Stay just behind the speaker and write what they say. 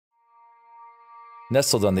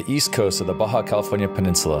Nestled on the east coast of the Baja California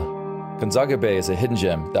Peninsula, Gonzaga Bay is a hidden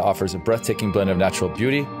gem that offers a breathtaking blend of natural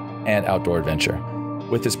beauty and outdoor adventure.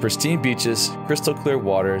 With its pristine beaches, crystal clear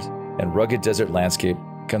waters, and rugged desert landscape,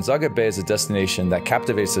 Gonzaga Bay is a destination that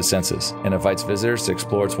captivates the senses and invites visitors to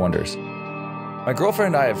explore its wonders. My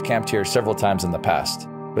girlfriend and I have camped here several times in the past,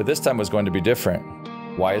 but this time was going to be different.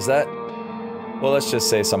 Why is that? Well, let's just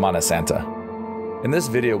say Semana Santa. In this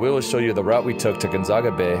video, we will show you the route we took to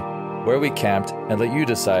Gonzaga Bay, where we camped, and let you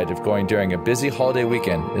decide if going during a busy holiday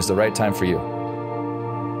weekend is the right time for you.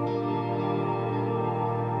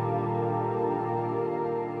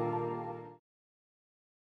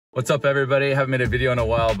 What's up, everybody? I haven't made a video in a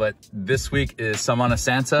while, but this week is Semana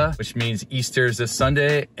Santa, which means Easter is this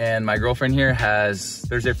Sunday, and my girlfriend here has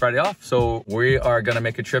Thursday, Friday off. So we are gonna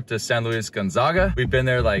make a trip to San Luis Gonzaga. We've been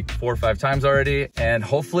there like 4 or 5 times already, and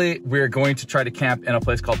hopefully we're going to try to camp in a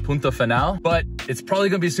place called Punta Final, but it's probably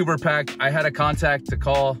gonna be super packed. I had a contact to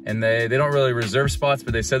call, and they don't really reserve spots,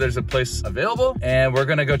 but they said there's a place available, and we're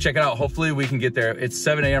gonna go check it out. Hopefully we can get there. It's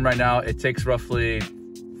 7 a.m. right now. It takes roughly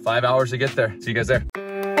 5 hours to get there. See you guys there.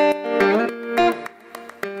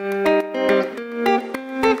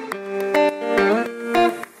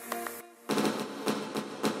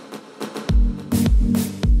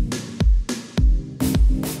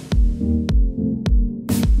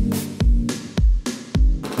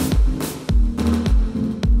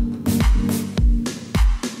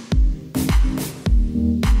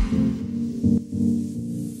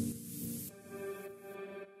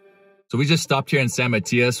 So we just stopped here in San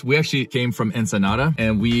Matias. We actually came from Ensenada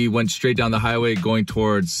and we went straight down the highway going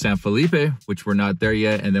towards San Felipe, which we're not there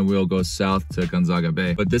yet. And then we'll go south to Gonzaga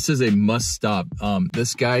Bay. But this is a must stop.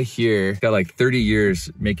 This guy here got like 30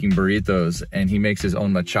 years making burritos and he makes his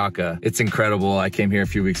own machaca. It's incredible. I came here a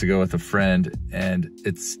few weeks ago with a friend and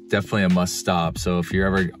it's definitely a must stop. So if you're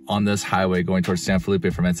ever on this highway going towards San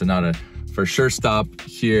Felipe from Ensenada, for sure stop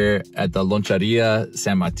here at the Loncheria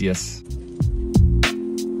San Matias.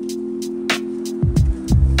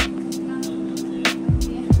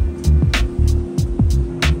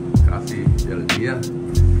 Yeah.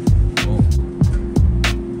 Cool.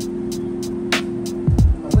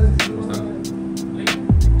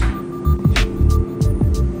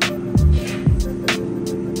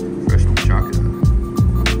 Fresh chocolate.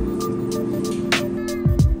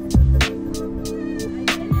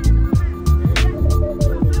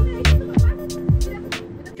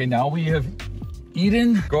 Okay, now we have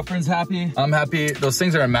eaten. Girlfriend's happy. I'm happy. Those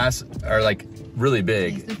things are like really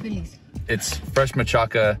big. It's fresh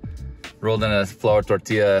machaca rolled in a flour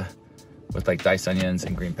tortilla with like diced onions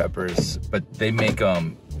and green peppers, but they make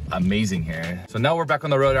them amazing here. So now we're back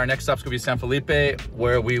on the road. Our next stop's gonna be San Felipe,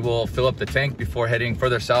 where we will fill up the tank before heading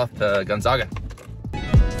further south to Gonzaga.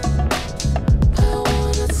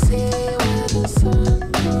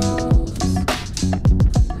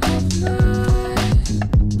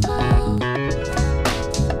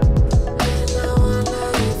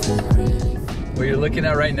 What you're looking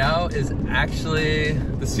at right now is actually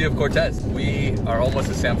the Sea of Cortez. We are almost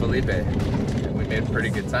at San Felipe and we made a pretty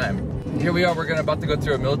good time. Here we are, we're about to go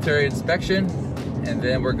through a military inspection and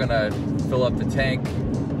then we're gonna fill up the tank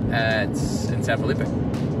in San Felipe.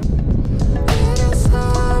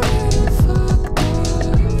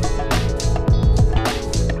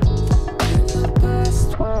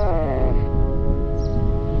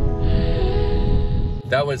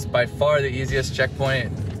 That was by far the easiest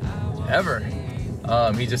checkpoint ever.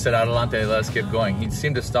 He just said adelante, let us keep going. He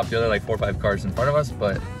seemed to stop the other like 4 or 5 cars in front of us,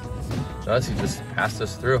 but to us, he just passed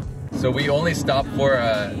us through. So we only stopped for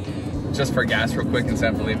just for gas real quick in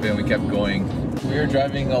San Felipe and we kept going. We are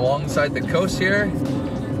driving alongside the coast here,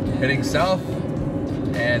 heading south,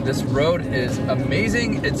 and this road is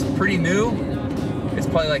amazing. It's pretty new. It's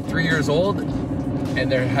probably like 3 years old, and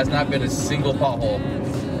there has not been a single pothole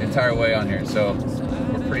the entire way on here. So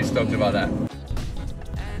we're pretty stoked about that.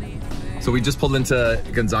 So we just pulled into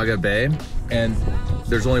Gonzaga Bay and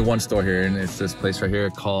there's only one store here and it's this place right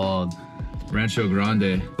here called Rancho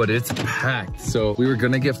Grande, but it's packed. So we were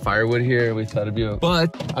gonna get firewood here. We thought it'd be,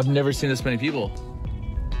 but I've never seen this many people.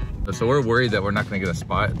 So we're worried that we're not gonna get a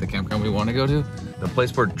spot at the campground we wanna go to. The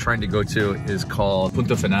place we're trying to go to is called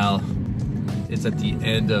Punta Final. It's at the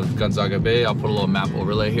end of Gonzaga Bay. I'll put a little map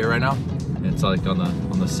overlay here right now. It's like on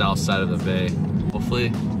the south side of the bay.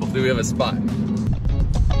 Hopefully we have a spot.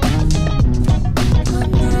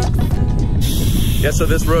 Yeah, so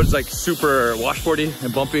this road's like super washboardy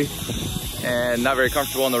and bumpy and not very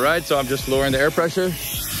comfortable on the ride, so I'm just lowering the air pressure.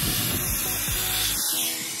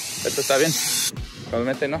 Esto está bien?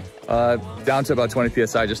 Probablemente no. Down to about 20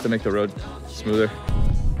 PSI just to make the road smoother.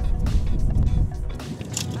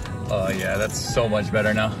 Oh yeah, that's so much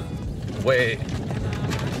better now. Way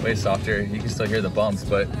softer. You can still hear the bumps,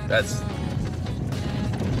 but that's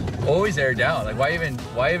always air down. Like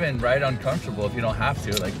why even ride uncomfortable if you don't have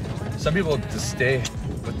to? Like some people just stay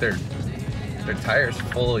with their tires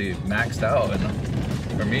fully maxed out, and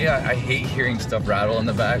for me, I hate hearing stuff rattle in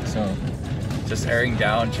the back, so just airing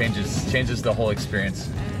down changes the whole experience.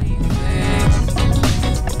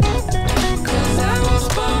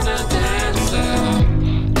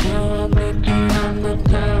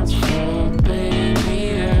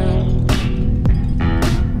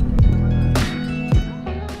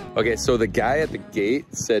 Okay, so the guy at the gate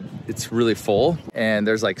said it's really full and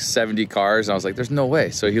there's like 70 cars. And I was like, there's no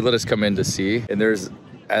way. So he let us come in to see, and there's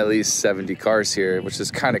at least 70 cars here, which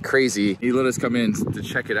is kind of crazy. He let us come in to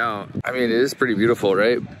check it out. I mean, it is pretty beautiful,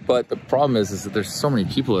 right? But the problem is that there's so many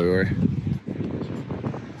people everywhere.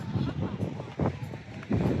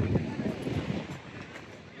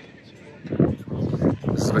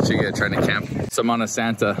 This is what you get trying to camp Semana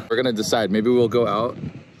Santa. We're gonna decide, maybe we'll go out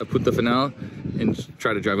at Punta Final and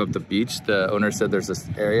try to drive up the beach. The owner said there's this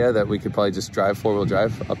area that we could probably just drive, four-wheel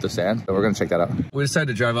drive up the sand. So we're gonna check that out. We decided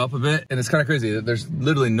to drive up a bit, and it's kind of crazy. There's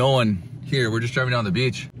literally no one here. We're just driving down the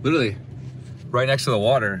beach, literally right next to the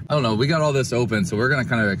water. I don't know, we got all this open, so we're gonna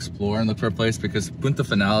kind of explore and look for a place because Punta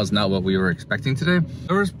Final is not what we were expecting today.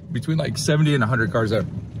 There was between like 70 and 100 cars there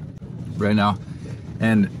right now.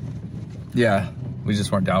 And yeah, we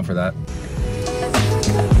just weren't down for that.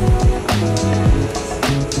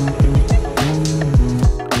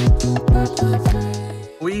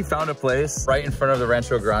 We found a place right in front of the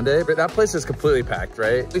Rancho Grande, but that place is completely packed,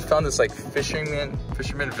 right? We found this like fisherman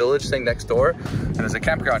village thing next door, and there's a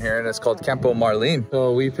campground here, and it's called Campo Marlene.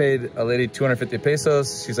 So we paid a lady 250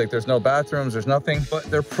 pesos. She's like, there's no bathrooms, there's nothing, but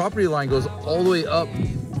their property line goes all the way up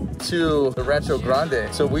to the Rancho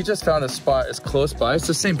Grande. So we just found a spot, it's close by. It's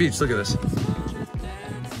the same beach, look at this.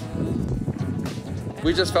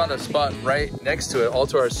 We just found a spot right next to it, all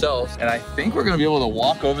to ourselves. And I think we're gonna be able to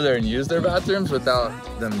walk over there and use their bathrooms without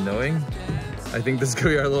them knowing. I think this is gonna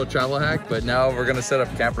be our little travel hack, but now we're gonna set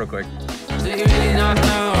up camp real quick. Do you really not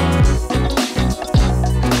know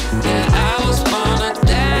that I was born a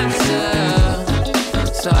dancer,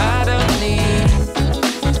 so I don't need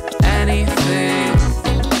anything.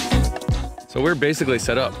 So we're basically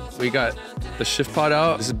set up. We got the shift pod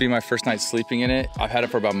out. This would be my first night sleeping in it. I've had it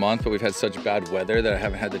for about a month, but we've had such bad weather that I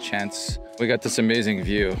haven't had the chance. We got this amazing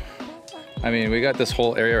view. I mean, we got this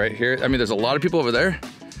whole area right here. I mean, there's a lot of people over there,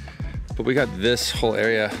 but we got this whole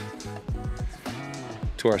area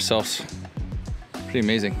to ourselves. Pretty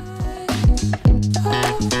amazing.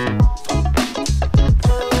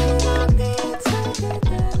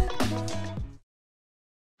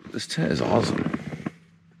 This tent is awesome.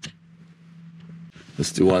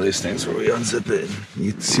 Let's do one of these things where we unzip it and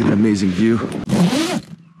you can see the amazing view.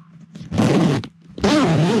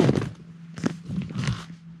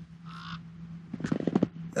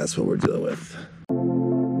 That's what we're dealing with.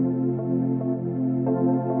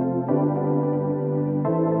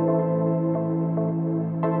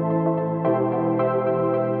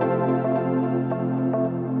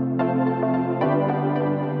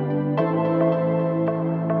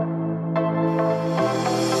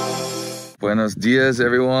 Buenos dias,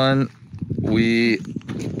 everyone. We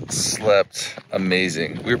slept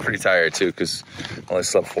amazing. We were pretty tired too because I only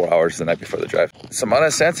slept 4 hours the night before the drive.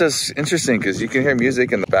 Semana Santa's interesting because you can hear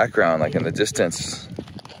music in the background, like in the distance.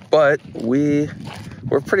 But we're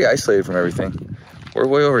pretty isolated from everything. We're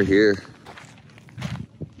way over here.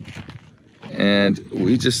 And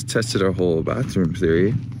we just tested our whole bathroom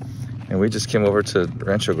theory. And we just came over to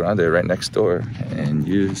Rancho Grande right next door and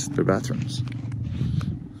used their bathrooms.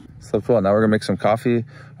 So cool. Now we're gonna make some coffee.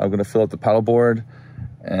 I'm gonna fill up the paddle board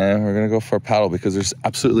and we're gonna go for a paddle because there's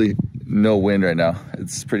absolutely no wind right now.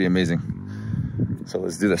 It's pretty amazing. So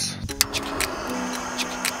let's do this.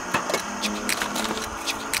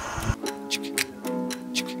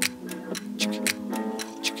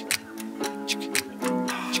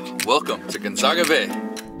 Welcome to Gonzaga Bay.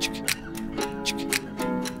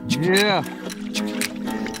 Yeah.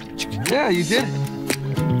 Yeah, you did it.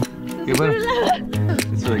 Okay, well,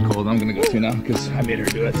 it's really cold. I'm gonna go too now because I made her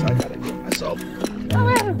do it, so I gotta do it myself.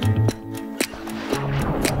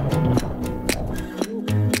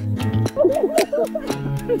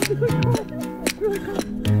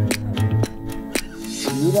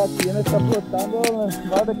 Mira, ¿quién está flotando en el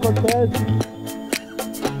mar de Cortés?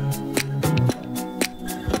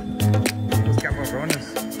 Los camarones.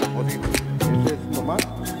 ¿Este es normal?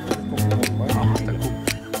 Ah, está cool.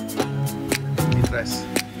 Y tres.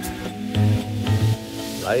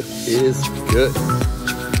 Life is good.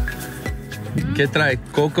 ¿Qué trae?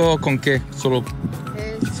 ¿Coco con qué? ¿Solo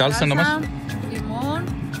salsa nomás? Limón.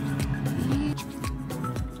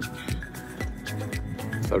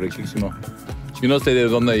 Está riquísimo. Yo no sé de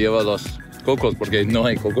dónde lleva los cocos porque no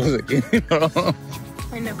hay cocos aquí.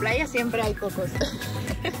 En la playa siempre hay cocos.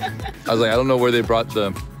 I was like, I don't know where they brought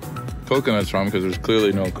the coconuts from because there's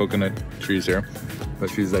clearly no coconut trees here. But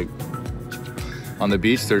she's like, on the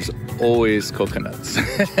beach, there's always coconuts.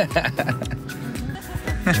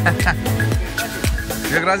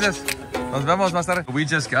 Gracias. Nos vemos más tarde. We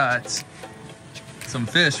just got some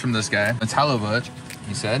fish from this guy. It's halibut,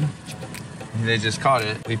 he said. They just caught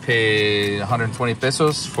it. We paid 120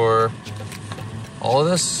 pesos for all of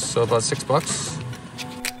this, so about $6.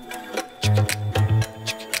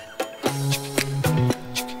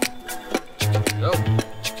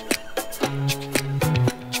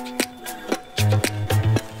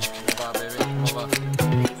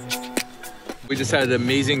 We just had an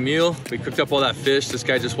amazing meal. We cooked up all that fish. This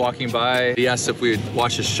guy just walking by, he asked if we would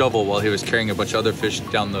wash his shovel while he was carrying a bunch of other fish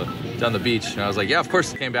down the beach. And I was like, yeah, of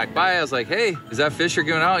course. Came back by, I was like, hey, is that fish you're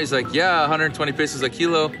giving out? He's like, yeah, 120 pesos a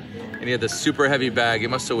kilo. And he had this super heavy bag. It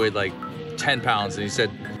must have weighed like 10 pounds. And he said,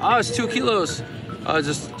 oh, it's 2 kilos.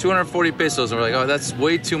 Just 240 pesos. And we're like, oh, that's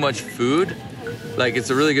way too much food. Like, it's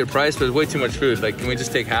a really good price, but it's way too much food. Like, can we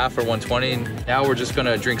just take half for 120? And now we're just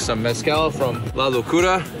gonna drink some mezcal from La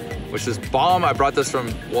Locura, which is bomb. I brought this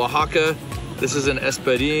from Oaxaca. This is an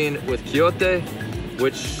espadín with quiote,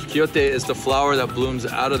 which quiote is the flower that blooms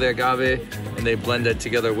out of the agave, and they blend it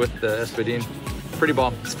together with the espadín. Pretty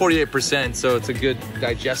bomb. It's 48%, so it's a good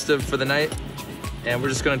digestive for the night. And we're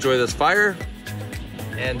just gonna enjoy this fire,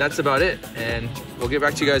 and that's about it. And we'll get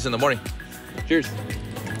back to you guys in the morning. Cheers.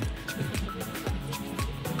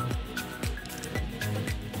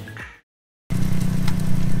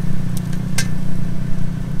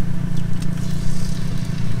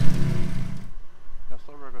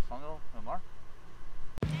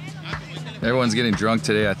 Everyone's getting drunk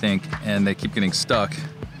today, I think, and they keep getting stuck.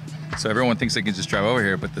 So everyone thinks they can just drive over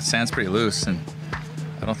here, but the sand's pretty loose, and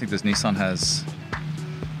I don't think this Nissan has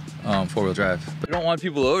four-wheel drive. But we don't want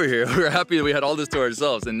people over here. We're happy that we had all this to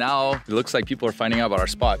ourselves, and now it looks like people are finding out about our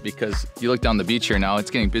spot because you look down the beach here now, it's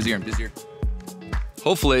getting busier and busier.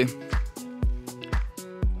 Hopefully,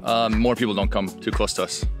 more people don't come too close to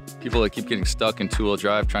us. People that keep getting stuck in two-wheel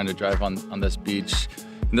drive, trying to drive on this beach.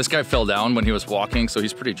 And this guy fell down when he was walking, so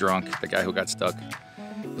he's pretty drunk, the guy who got stuck.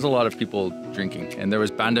 There's a lot of people drinking, and there was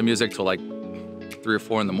banda music till like 3 or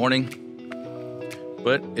 4 in the morning.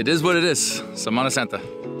 But it is what it is, Semana Santa.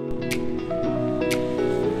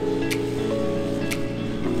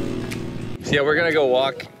 So yeah, we're gonna go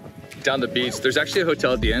walk down the beach. There's actually a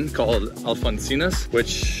hotel at the end called Alfonsinas,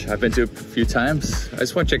 which I've been to a few times. I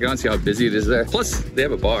just want to check it out and see how busy it is there. Plus, they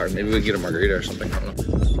have a bar. Maybe we can get a margarita or something, I don't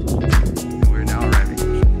know. We're now arriving.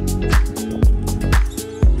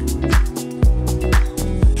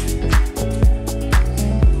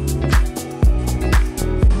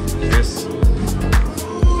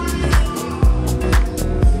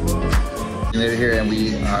 Here and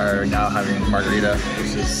we are now having margarita,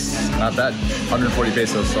 which is not bad, 140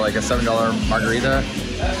 pesos, so like a $7 margarita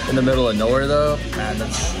in the middle of nowhere though, man,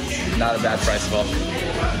 that's not a bad price at all.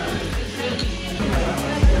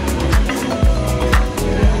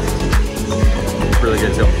 Really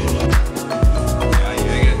good too.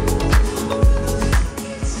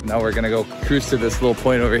 Now we're gonna go cruise to this little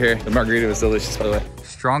point over here. The margarita was delicious, by the way.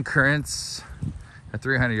 Strong currents at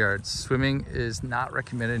 300 yards. Swimming is not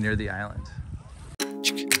recommended near the island.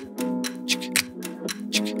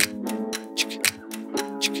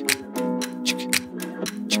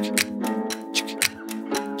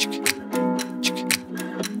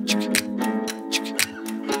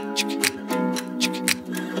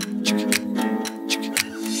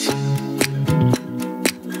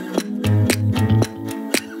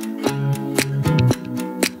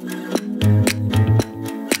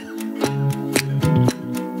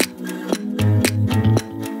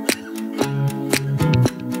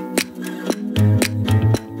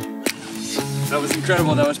 That was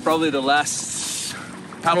incredible. That was probably the last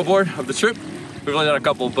paddleboard of the trip. We've only done a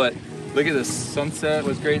couple, but look at this. Sunset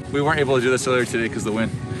was great. We weren't able to do this earlier today because of the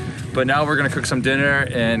wind. But now we're gonna cook some dinner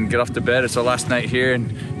and get off to bed. It's our last night here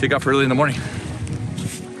and take off early in the morning.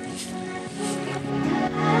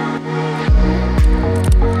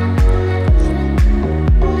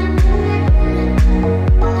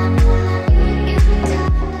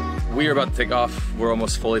 We are about to take off. We're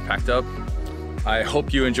almost fully packed up. I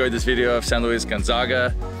hope you enjoyed this video of San Luis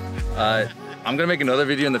Gonzaga. I'm gonna make another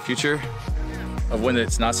video in the future of when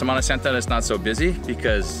it's not Semana Santa and it's not so busy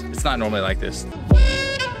because it's not normally like this.